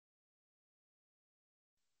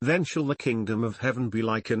Then shall the kingdom of heaven be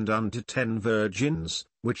likened unto 10 virgins,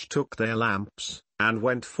 which took their lamps, and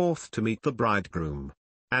went forth to meet the bridegroom.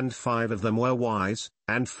 And 5 of them were wise,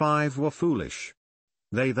 and 5 were foolish.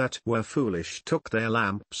 They that were foolish took their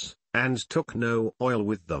lamps, and took no oil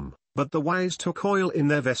with them, but the wise took oil in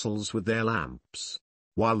their vessels with their lamps.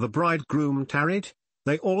 While the bridegroom tarried,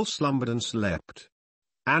 they all slumbered and slept.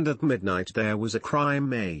 And at midnight there was a cry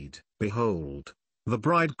made, Behold, the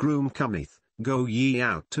bridegroom cometh, go ye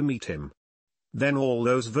out to meet him. Then all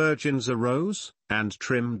those virgins arose, and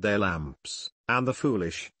trimmed their lamps, and the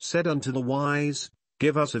foolish said unto the wise,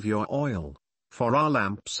 Give us of your oil, for our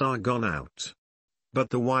lamps are gone out. But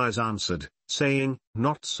the wise answered, saying,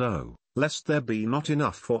 Not so, lest there be not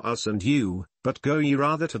enough for us and you, but go ye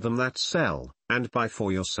rather to them that sell, and buy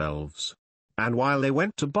for yourselves. And while they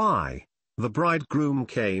went to buy, the bridegroom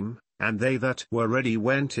came, and they that were ready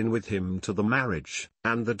went in with him to the marriage,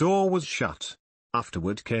 and the door was shut.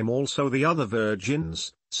 Afterward came also the other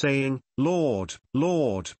virgins, saying, Lord,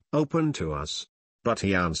 Lord, open to us. But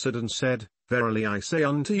he answered and said, Verily I say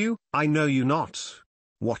unto you, I know you not.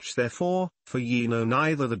 Watch therefore, for ye know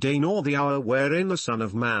neither the day nor the hour wherein the Son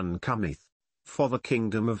of Man cometh. For the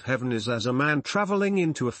kingdom of heaven is as a man travelling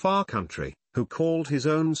into a far country, who called his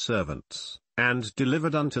own servants, and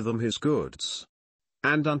delivered unto them his goods.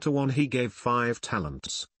 And unto one he gave 5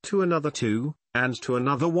 talents, to another 2, and to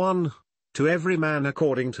another 1, to every man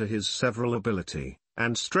according to his several ability,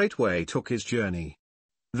 and straightway took his journey.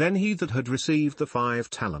 Then he that had received the 5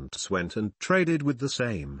 talents went and traded with the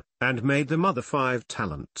same, and made them other 5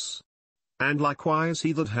 talents. And likewise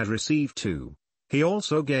he that had received 2, he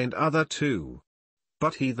also gained other 2.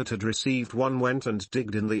 But he that had received 1 went and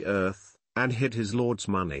digged in the earth, and hid his lord's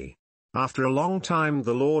money. After a long time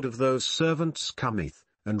the lord of those servants cometh,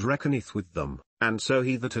 and reckoneth with them, and so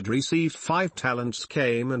he that had received 5 talents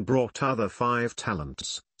came and brought other 5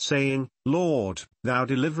 talents, saying, Lord, thou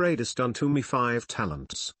deliveredst unto me 5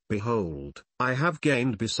 talents, behold, I have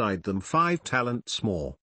gained beside them 5 talents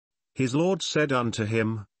more. His lord said unto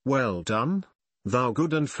him, Well done, thou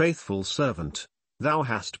good and faithful servant, thou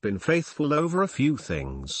hast been faithful over a few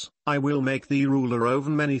things, I will make thee ruler over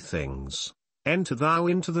many things. Enter thou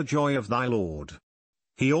into the joy of thy Lord.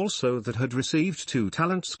 He also that had received 2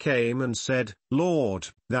 talents came and said, Lord,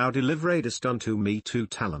 thou deliveredst unto me 2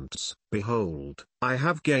 talents, behold, I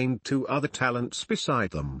have gained 2 other talents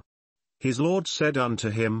beside them. His Lord said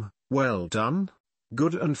unto him, Well done,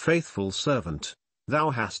 good and faithful servant,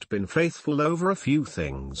 thou hast been faithful over a few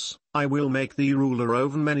things, I will make thee ruler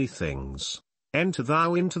over many things. Enter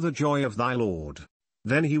thou into the joy of thy Lord.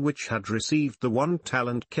 Then he which had received the 1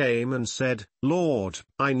 talent came and said, Lord,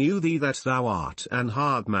 I knew thee that thou art an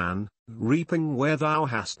hard man, reaping where thou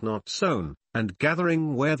hast not sown, and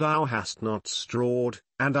gathering where thou hast not strawed,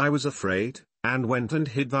 and I was afraid, and went and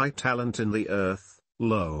hid thy talent in the earth.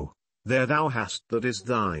 Lo, there thou hast that is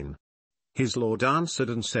thine. His Lord answered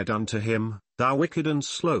and said unto him, Thou wicked and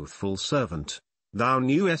slothful servant, thou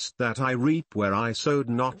knewest that I reap where I sowed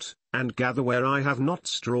not, and gather where I have not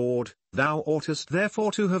strawed. Thou oughtest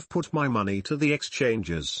therefore to have put my money to the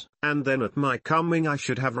exchangers, and then at my coming I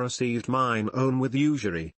should have received mine own with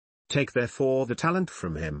usury. Take therefore the talent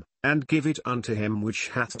from him, and give it unto him which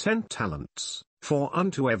hath 10 talents, for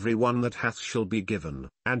unto every one that hath shall be given,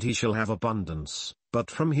 and he shall have abundance,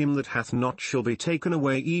 but from him that hath not shall be taken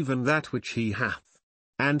away even that which he hath.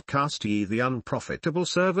 And cast ye the unprofitable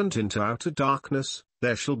servant into outer darkness,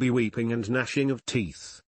 there shall be weeping and gnashing of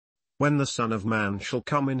teeth. When the Son of Man shall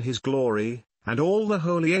come in his glory, and all the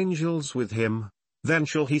holy angels with him, then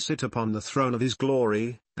shall he sit upon the throne of his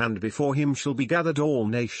glory, and before him shall be gathered all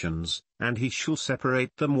nations, and he shall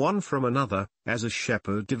separate them one from another, as a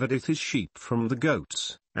shepherd divideth his sheep from the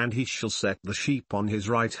goats, and he shall set the sheep on his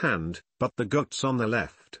right hand, but the goats on the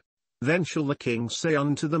left. Then shall the king say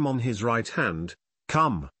unto them on his right hand,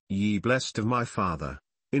 Come, ye blessed of my Father,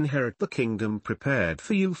 inherit the kingdom prepared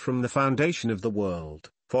for you from the foundation of the world.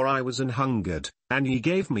 For I was an hungered, and ye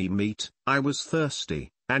gave me meat, I was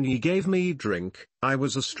thirsty, and ye gave me drink, I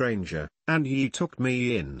was a stranger, and ye took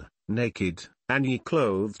me in, naked, and ye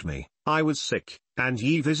clothed me, I was sick, and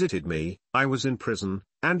ye visited me, I was in prison,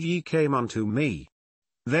 and ye came unto me.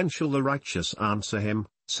 Then shall the righteous answer him,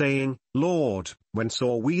 saying, Lord, when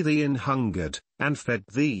saw we thee an hungered, and fed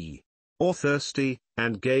thee? Or thirsty,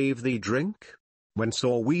 and gave thee drink? When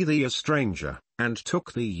saw we thee a stranger, and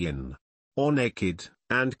took thee in? Or naked,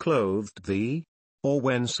 and clothed thee? Or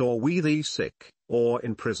when saw we thee sick, or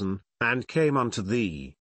in prison, and came unto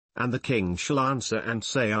thee? And the king shall answer and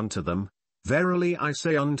say unto them, Verily I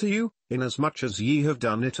say unto you, inasmuch as ye have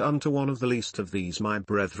done it unto one of the least of these my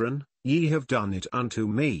brethren, ye have done it unto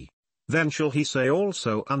me. Then shall he say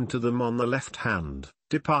also unto them on the left hand,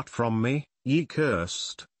 Depart from me, ye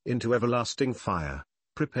cursed, into everlasting fire,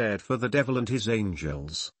 prepared for the devil and his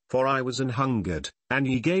angels. For I was an hungered, and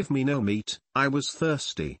ye gave me no meat, I was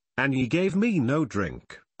thirsty, and ye gave me no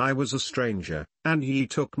drink, I was a stranger, and ye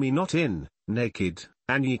took me not in, naked,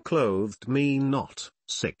 and ye clothed me not,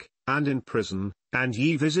 sick, and in prison, and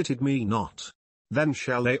ye visited me not. Then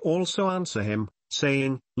shall they also answer him,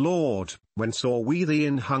 saying, Lord, when saw we thee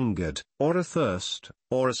in hungered, or athirst,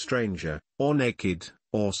 or a stranger, or naked,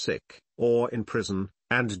 or sick, or in prison,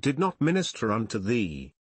 and did not minister unto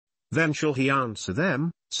thee? Then shall he answer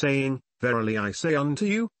them, saying, Verily I say unto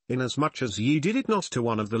you, inasmuch as ye did it not to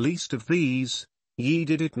one of the least of these, ye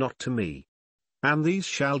did it not to me. And these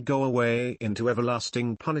shall go away into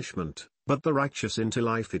everlasting punishment, but the righteous into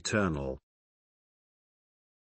life eternal.